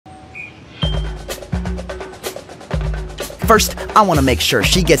First, I want to make sure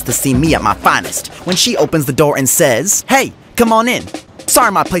she gets to see me at my finest when she opens the door and says, "Hey, come on in. Sorry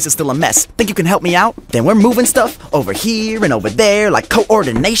my place is still a mess. Think you can help me out?" Then we're moving stuff over here and over there like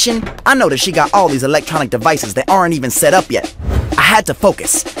coordination. I noticed she got all these electronic devices that aren't even set up yet. I had to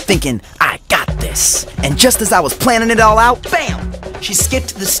focus, thinking, I got this. And just as I was planning it all out, bam! She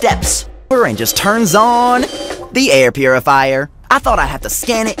skipped the steps and just turns on the air purifier. I thought I'd have to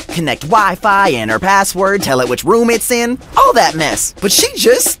scan it, connect Wi-Fi, enter password, tell it which room it's in, all that mess. But she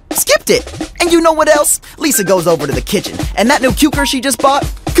just skipped it. And you know what else? Lisa goes over to the kitchen, and that new cooker she just bought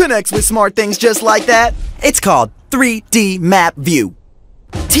connects with SmartThings just like that. It's called 3D Map View.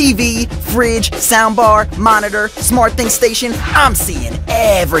 TV, fridge, soundbar, monitor, SmartThings station, I'm seeing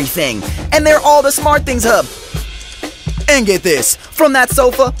everything. And they're all the SmartThings hub. And get this, from that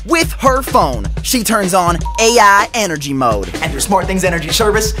sofa, with her phone, she turns on AI energy mode. And through SmartThings energy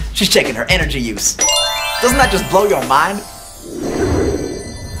service, she's checking her energy use. Doesn't that just blow your mind?